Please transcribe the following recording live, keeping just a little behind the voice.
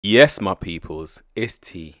Yes, my peoples, it's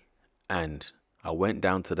T, and I went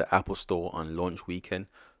down to the Apple Store on launch weekend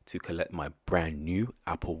to collect my brand new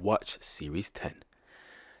Apple Watch Series 10.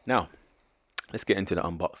 Now, let's get into the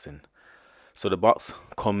unboxing. So the box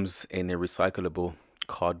comes in a recyclable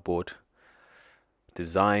cardboard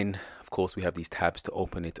design. Of course, we have these tabs to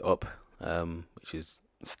open it up, which is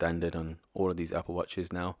standard on all of these Apple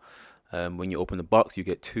Watches now. When you open the box, you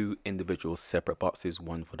get two individual separate boxes,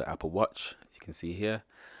 one for the Apple Watch, as you can see here,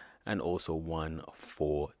 and also one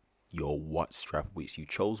for your watch strap, which you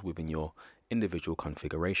chose within your individual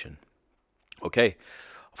configuration. Okay,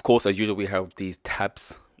 of course, as usual, we have these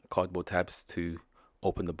tabs, cardboard tabs to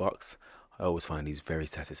open the box. I always find these very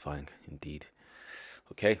satisfying indeed.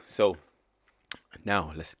 Okay, so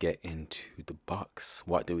now let's get into the box.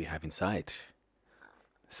 What do we have inside?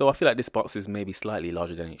 So I feel like this box is maybe slightly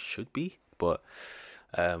larger than it should be, but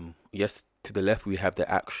yes, to the left we have the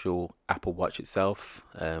actual Apple Watch itself.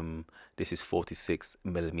 This is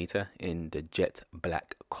 46mm in the jet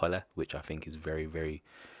black color, which I think is very, very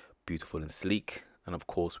beautiful and sleek. And of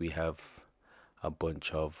course we have a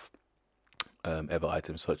bunch of other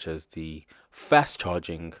items such as the fast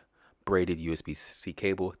charging braided USB-C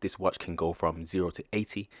cable. This watch can go from 0 to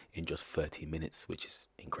 80 in just 30 minutes, which is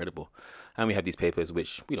incredible. And we have these papers,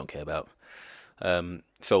 which we don't care about.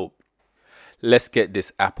 So let's get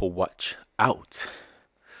this Apple Watch out.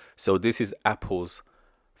 So this is Apple's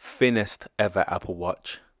thinnest ever Apple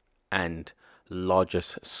Watch and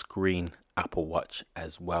largest screen Apple Watch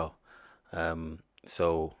as well.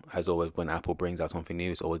 So as always, when Apple brings out something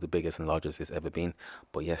new, it's always the biggest and largest it's ever been.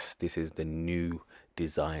 But yes, this is the new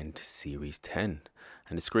designed Series 10,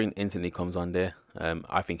 and the screen instantly comes on there.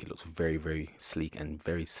 I think it looks very, very sleek and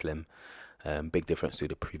very slim. Big difference to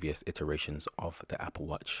the previous iterations of the Apple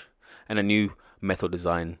Watch, and a new metal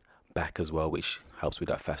design back as well, which helps with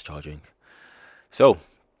that fast charging. So,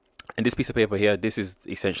 and this piece of paper here, this is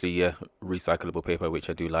essentially a recyclable paper, which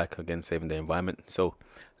I do like, again saving the environment. So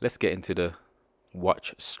let's get into the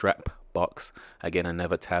watch strap box. Again,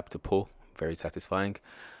 another tab to pull, very satisfying.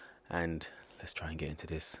 And let's try and get into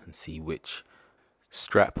this and see which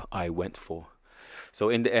strap I went for. So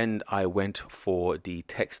in the end, I went for the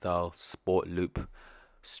textile sport loop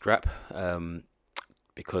strap,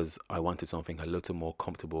 because I wanted something a little more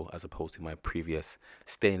comfortable as opposed to my previous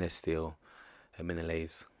stainless steel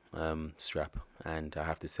Milanese strap. And I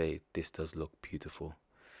have to say, this does look beautiful.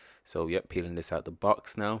 So yep, peeling this out the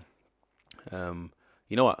box now.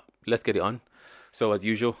 You know what, let's get it on. So as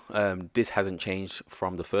usual, this hasn't changed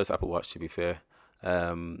from the first Apple Watch, to be fair.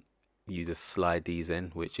 You just slide these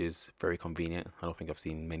in, which is very convenient. I don't think I've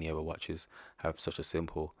seen many other watches have such a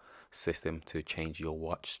simple system to change your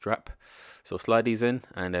watch strap. So slide these in,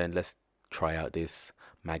 and then let's try out this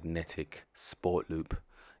magnetic sport loop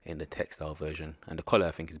in the textile version. And the color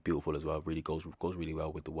I think is beautiful as well. Really goes really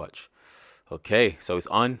well with the watch. Okay, so it's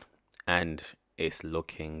on and it's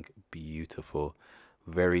looking beautiful.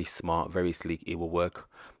 Very smart, very sleek. It will work,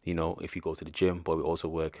 you know, if you go to the gym, but it will also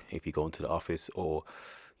work if you go into the office or,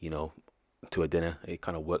 you know, to a dinner. It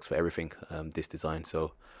kind of works for everything, this design.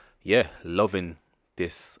 So yeah, loving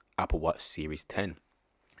this Apple Watch Series 10.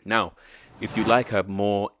 Now, if you like a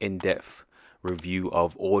more in-depth review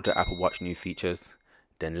of all the Apple Watch new features,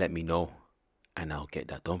 then let me know and I'll get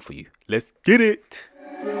that done for you. Let's get it.